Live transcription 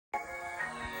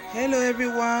Hello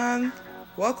everyone,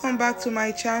 welcome back to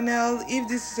my channel. If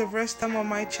this is the first time on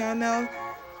my channel,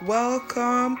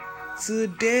 welcome.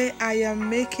 Today I am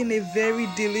making a very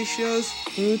delicious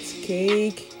fruit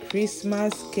cake,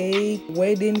 Christmas cake,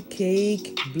 wedding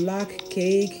cake, black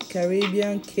cake,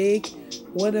 Caribbean cake,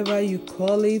 whatever you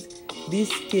call it.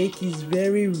 This cake is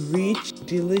very rich,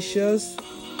 delicious.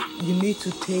 You need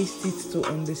to taste it to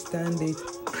understand it.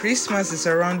 Christmas is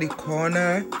around the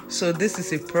corner, so this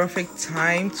is a perfect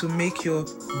time to make your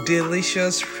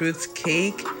delicious fruit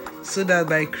cake so that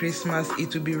by Christmas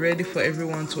it will be ready for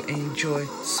everyone to enjoy.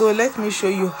 So let me show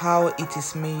you how it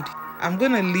is made. I'm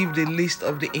gonna leave the list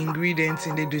of the ingredients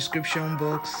in the description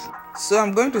box. So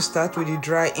I'm going to start with the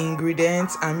dry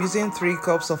ingredients. I'm using 3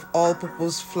 cups of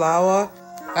all-purpose flour.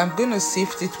 I'm gonna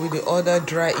sift it with the other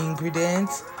dry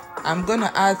ingredients. I'm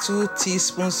gonna add 2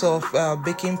 teaspoons of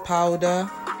baking powder,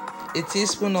 a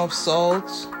teaspoon of salt,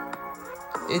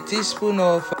 a teaspoon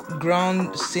of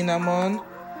ground cinnamon,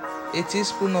 a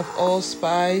teaspoon of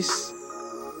allspice.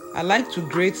 I like to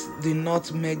grate the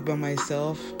nutmeg by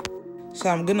myself, so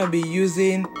I'm gonna be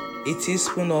using a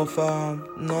teaspoon of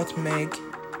nutmeg.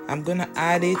 I'm gonna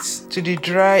add it to the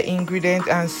dry ingredient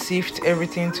and sift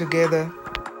everything together.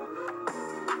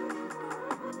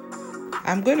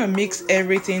 I'm gonna mix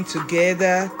everything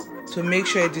together to make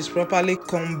sure it is properly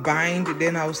combined.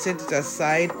 Then I'll set it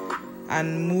aside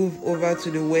and move over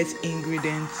to the wet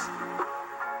ingredients.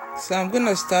 So I'm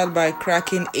gonna start by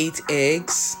cracking 8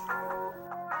 eggs.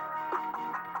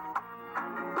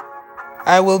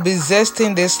 I will be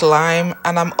zesting this lime,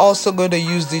 and I'm also going to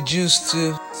use the juice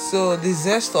too. So the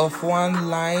zest of 1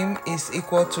 lime is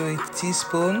equal to a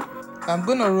teaspoon. I'm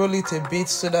gonna roll it a bit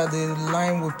so that the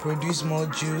lime will produce more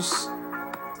juice.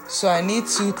 So I need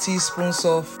 2 teaspoons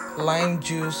of lime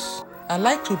juice. I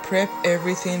like to prep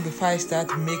everything before I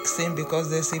start mixing because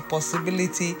there's a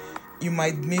possibility you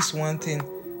might miss one thing.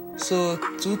 So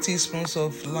 2 teaspoons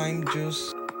of lime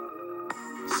juice.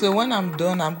 So when I'm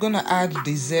done, I'm gonna add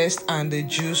the zest and the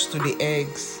juice to the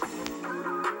eggs.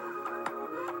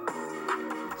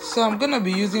 So I'm gonna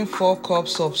be using 4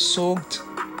 cups of soaked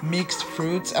mixed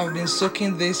fruits. I've been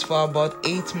soaking this for about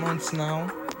 8 months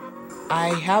now.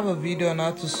 I have a video on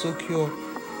how to soak your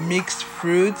mixed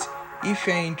fruit. If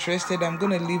you're interested, I'm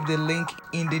gonna leave the link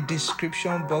in the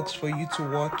description box for you to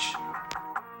watch.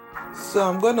 So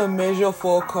I'm gonna measure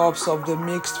 4 cups of the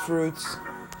mixed fruits.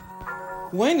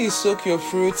 When you soak your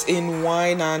fruits in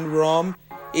wine and rum,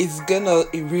 it's gonna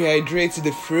rehydrate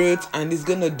the fruit and it's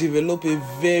gonna develop a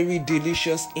very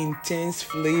delicious, intense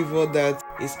flavor that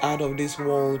is out of this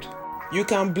world. You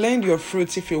can blend your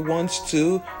fruits if you want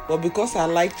to, but because I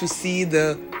like to see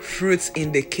the fruits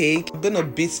in the cake, I'm gonna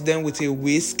beat them with a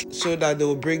whisk so that they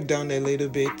will break down a little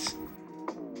bit.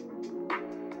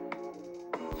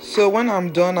 So when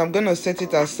I'm done, I'm gonna set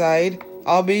it aside.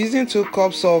 I'll be using 2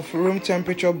 cups of room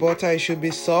temperature butter. It should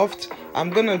be soft. I'm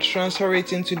gonna transfer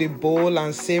it into the bowl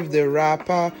and save the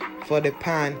wrapper for the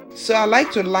pan. So I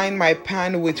like to line my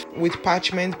pan with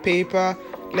parchment paper.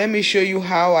 Let me show you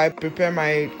how I prepare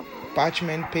my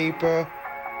parchment paper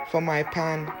for my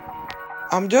pan.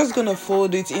 I'm just gonna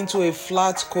fold it into a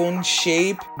flat cone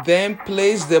shape, then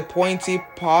place the pointy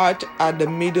part at the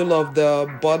middle of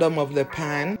the bottom of the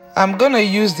pan. I'm gonna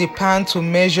use the pan to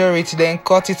measure it, then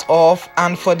cut it off,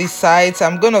 and for the sides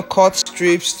I'm gonna cut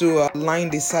strips to line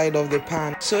the side of the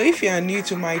pan. So if you are new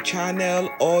to my channel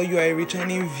or you are a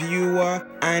returning viewer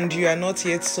and you are not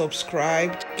yet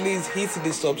subscribed, please hit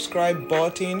the subscribe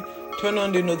button, turn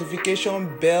on the notification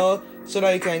bell so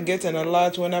that you can get an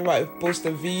alert whenever I post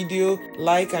a video.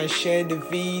 Like and share the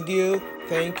video.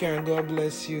 Thank you and God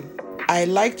bless you. I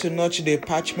like to notch the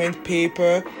parchment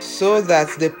paper so that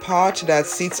the part that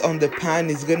sits on the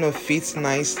pan is gonna fit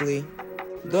nicely.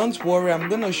 Don't worry, I'm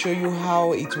gonna show you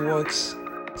how it works.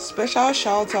 Special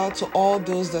shout out to all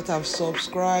those that have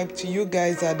subscribed. You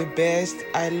guys are the best.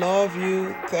 I love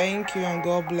you. Thank you and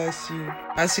God bless you.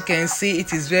 As you can see,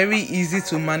 it is very easy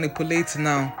to manipulate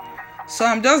now. So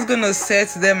I'm just gonna set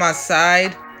them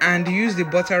aside and use the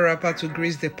butter wrapper to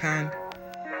grease the pan.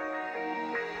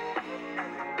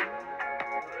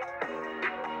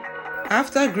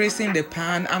 After greasing the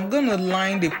pan, I'm gonna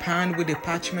line the pan with the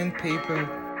parchment paper.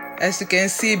 As you can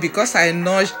see, because I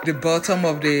notched the bottom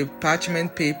of the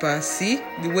parchment paper, see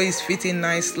the way it's fitting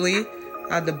nicely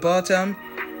at the bottom.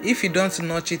 If you don't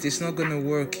notch it, it's not gonna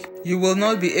work. You will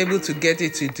not be able to get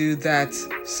it to do that.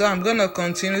 So I'm gonna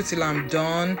continue till I'm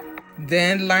done,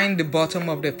 then line the bottom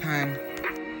of the pan.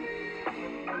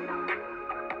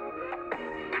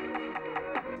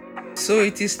 So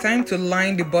it is time to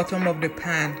line the bottom of the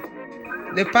pan.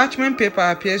 The parchment paper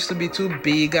appears to be too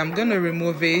big. I'm going to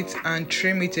remove it and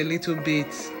trim it a little bit.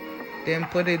 then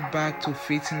put it back to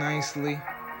fit nicely.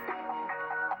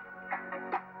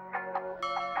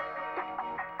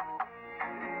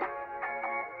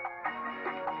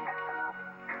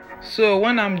 So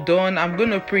when I'm done, I'm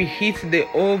gonna preheat the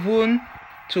oven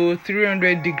to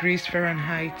 300 degrees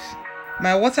Fahrenheit.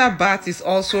 My water bath is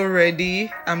also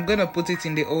ready. I'm gonna put it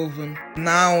in the oven.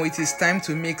 Now it is time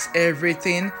to mix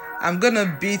everything. I'm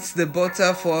gonna beat the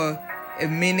butter for a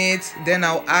minute, then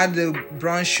I'll add the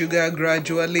brown sugar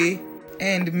gradually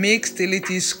and mix till it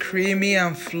is creamy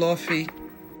and fluffy.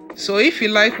 So if you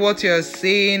like what you're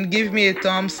seeing, give me a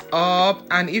thumbs up,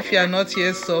 and if you are not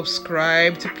yet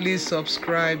subscribed, please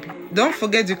subscribe. Don't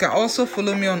forget you can also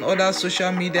follow me on other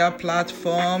social media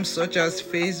platforms such as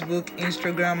Facebook,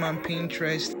 Instagram and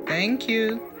Pinterest. Thank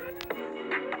you.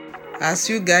 As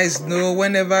you guys know,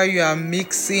 whenever you are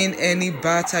mixing any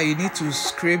batter, you need to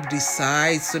scrape the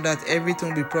sides so that everything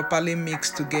will be properly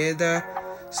mixed together.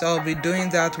 So I'll be doing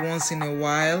that once in a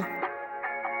while.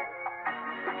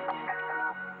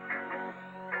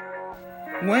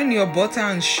 When your butter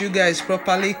and sugar is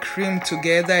properly creamed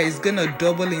together, it's gonna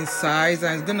double in size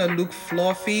and it's gonna look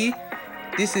fluffy.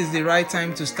 This is the right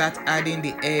time to start adding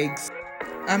the eggs.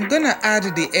 I'm gonna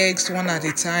add the eggs one at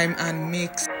a time and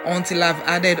mix until I've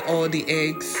added all the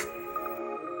eggs.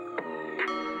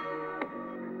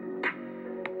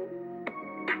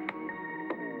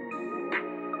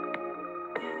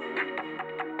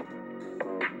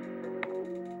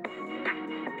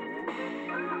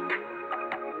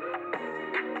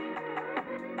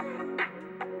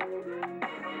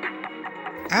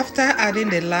 After adding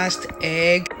the last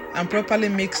egg and properly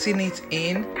mixing it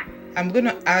in, I'm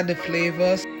gonna add the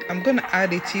flavors. I'm gonna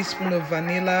add a teaspoon of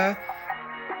vanilla,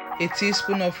 a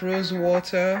teaspoon of rose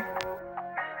water.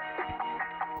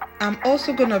 I'm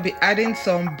also gonna be adding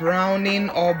some browning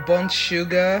or burnt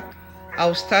sugar.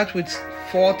 I'll start with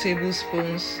 4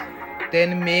 tablespoons,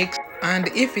 then mix, and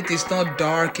if it is not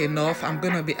dark enough, I'm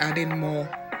gonna be adding more.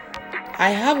 I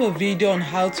have a video on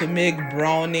how to make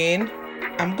browning.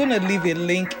 I'm gonna leave a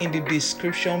link in the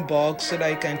description box so that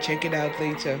you can check it out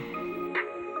later.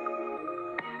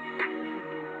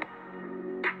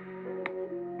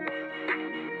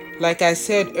 Like I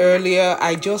said earlier,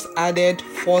 I just added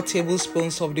 4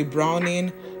 tablespoons of the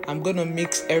browning. I'm gonna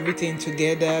mix everything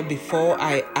together before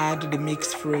I add the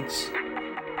mixed fruits.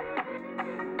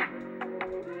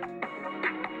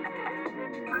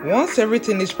 Once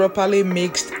everything is properly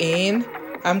mixed in,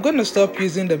 I'm going to stop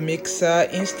using the mixer.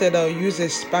 Instead, I'll use a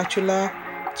spatula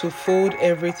to fold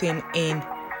everything in.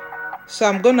 So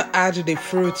I'm going to add the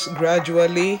fruits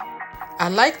gradually. I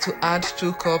like to add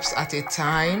 2 cups at a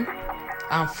time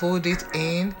and fold it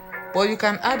in, but you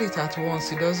can add it at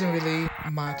once. It doesn't really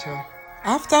matter.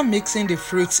 After mixing the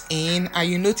fruits in and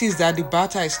you notice that the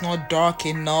batter is not dark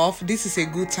enough, this is a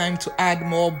good time to add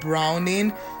more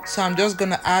browning. So I'm just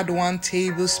going to add 1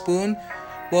 tablespoon.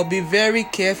 But be very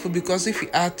careful because if you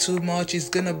add too much, it's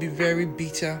gonna be very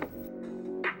bitter.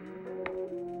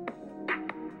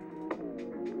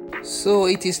 So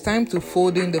it is time to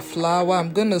fold in the flour.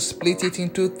 I'm gonna split it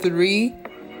into 3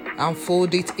 and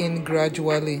fold it in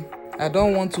gradually. I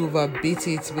don't want to overbeat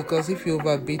it because if you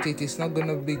overbeat it, it's not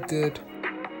gonna be good.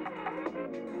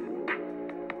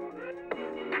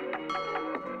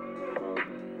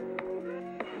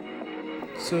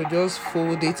 So just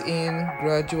fold it in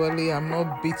gradually. I'm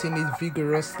not beating it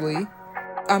vigorously.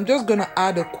 I'm just gonna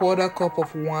add a 1/4 cup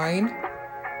of wine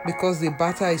because the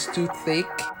batter is too thick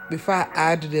before I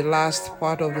add the last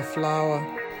part of the flour.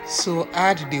 So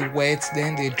add the wet,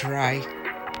 then the dry.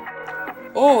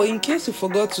 Oh, in case you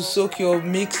forgot to soak your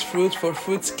mixed fruit for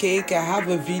fruit cake, I have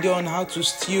a video on how to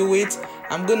stew it.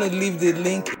 I'm gonna leave the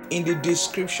link in the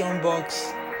description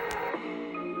box.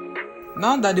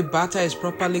 Now that the batter is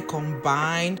properly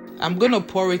combined, I'm going to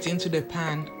pour it into the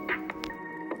pan.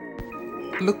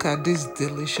 Look at this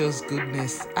delicious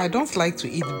goodness. I don't like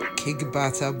to eat cake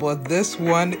batter, but this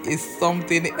one is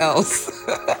something else.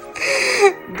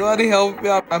 God help me,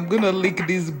 I'm going to lick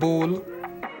this bowl.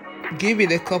 Give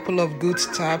it a couple of good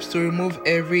taps to remove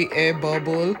every air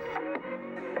bubble.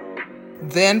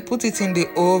 Then put it in the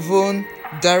oven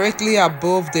directly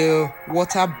above the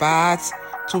water bath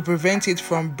to prevent it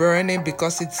from burning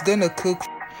because it's gonna cook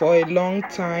for a long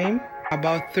time,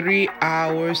 about 3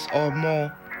 hours or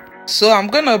more. So I'm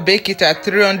gonna bake it at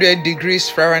 300 degrees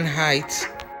Fahrenheit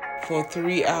for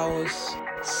 3 hours.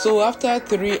 So after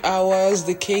 3 hours,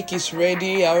 the cake is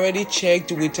ready. I already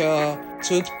checked with a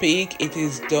toothpick. It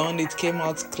is done. It came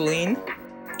out clean.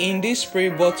 In this spray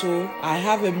bottle, I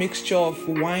have a mixture of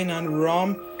wine and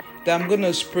rum that I'm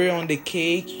gonna spray on the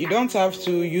cake. You don't have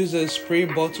to use a spray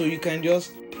bottle. You can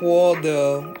just pour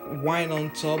the wine on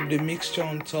top, the mixture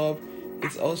on top.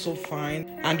 It's also fine,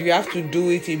 and you have to do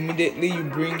it immediately you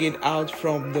bring it out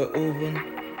from the oven.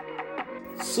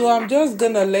 So I'm just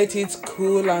gonna let it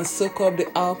cool and soak up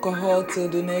the alcohol till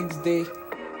the next day.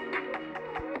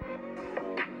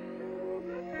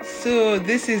 So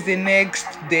this is the next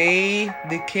day.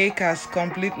 The cake has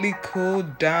completely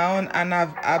cooled down and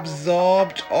I've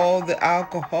absorbed all the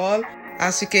alcohol.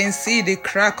 As you can see, the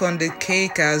crack on the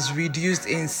cake has reduced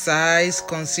in size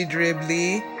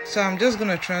considerably. So I'm just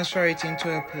gonna transfer it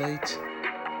into a plate.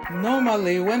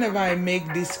 Normally, whenever I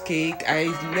make this cake, I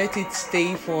let it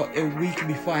stay for a week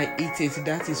before I eat it.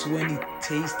 That is when it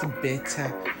tastes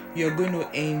better. You're going to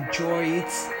enjoy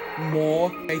it more.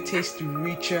 It tastes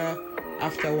richer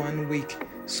after 1 week.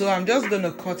 So I'm just going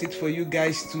to cut it for you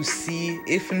guys to see.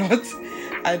 If not,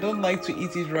 I don't like to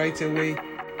eat it right away.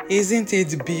 Isn't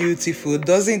it beautiful?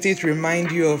 Doesn't it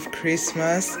remind you of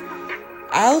Christmas?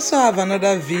 I also have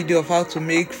another video of how to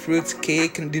make fruit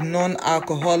cake, the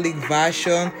non-alcoholic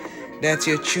version that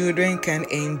your children can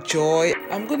enjoy.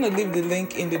 I'm going to leave the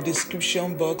link in the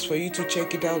description box for you to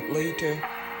check it out later.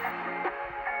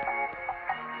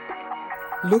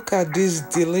 Look at this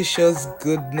delicious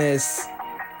goodness.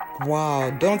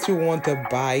 Wow, don't you want a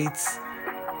bite?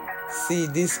 See,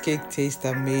 this cake tastes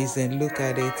amazing. Look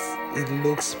at it. It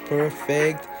looks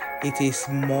perfect. It is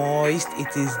moist.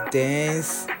 It is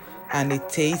dense. And it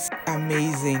tastes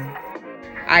amazing.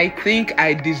 I think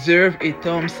I deserve a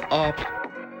thumbs up.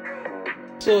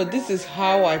 So this is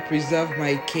how I preserve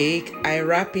my cake. I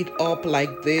wrap it up like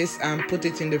this and put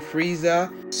it in the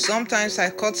freezer. Sometimes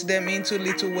I cut them into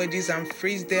little wedges and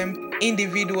freeze them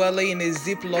individually in a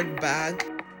Ziploc bag.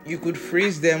 You could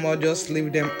freeze them or just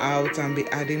leave them out and be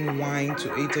adding wine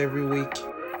to it every week.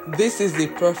 This is the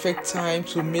perfect time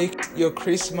to make your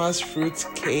Christmas fruit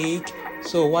cake.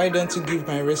 So why don't you give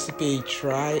my recipe a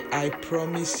try? I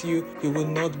promise you, you will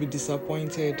not be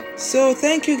disappointed. So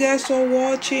thank you guys for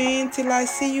watching. Till I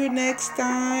see you next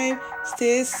time.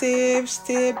 Stay safe,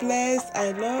 stay blessed.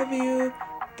 I love you.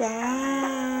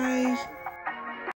 Bye.